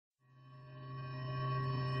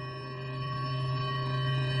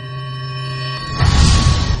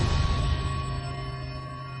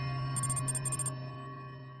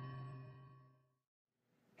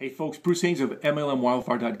folks, Bruce Haynes of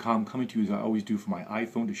mlmwildfire.com coming to you as I always do from my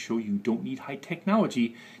iPhone to show you don't need high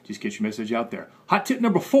technology. Just get your message out there. Hot tip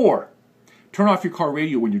number 4, turn off your car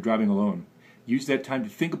radio when you're driving alone. Use that time to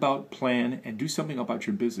think about, plan, and do something about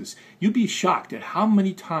your business. You'd be shocked at how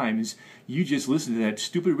many times you just listen to that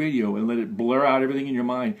stupid radio and let it blur out everything in your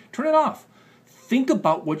mind. Turn it off. Think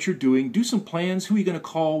about what you're doing. Do some plans. Who are you going to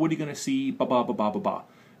call? What are you going to see? Ba ba ba ba ba ba.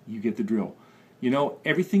 You get the drill. You know,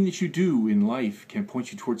 everything that you do in life can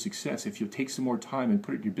point you towards success. If you'll take some more time and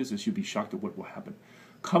put it in your business, you'll be shocked at what will happen.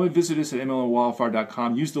 Come and visit us at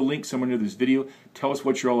mlmwildfire.com. Use the link somewhere near this video. Tell us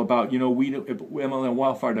what you're all about. You know, we at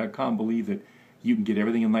mlmwildfire.com believe that you can get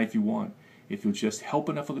everything in life you want if you'll just help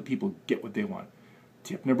enough other people get what they want.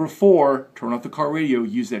 Tip number 4, turn off the car radio.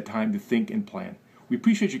 Use that time to think and plan. We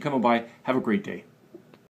appreciate you coming by. Have a great day.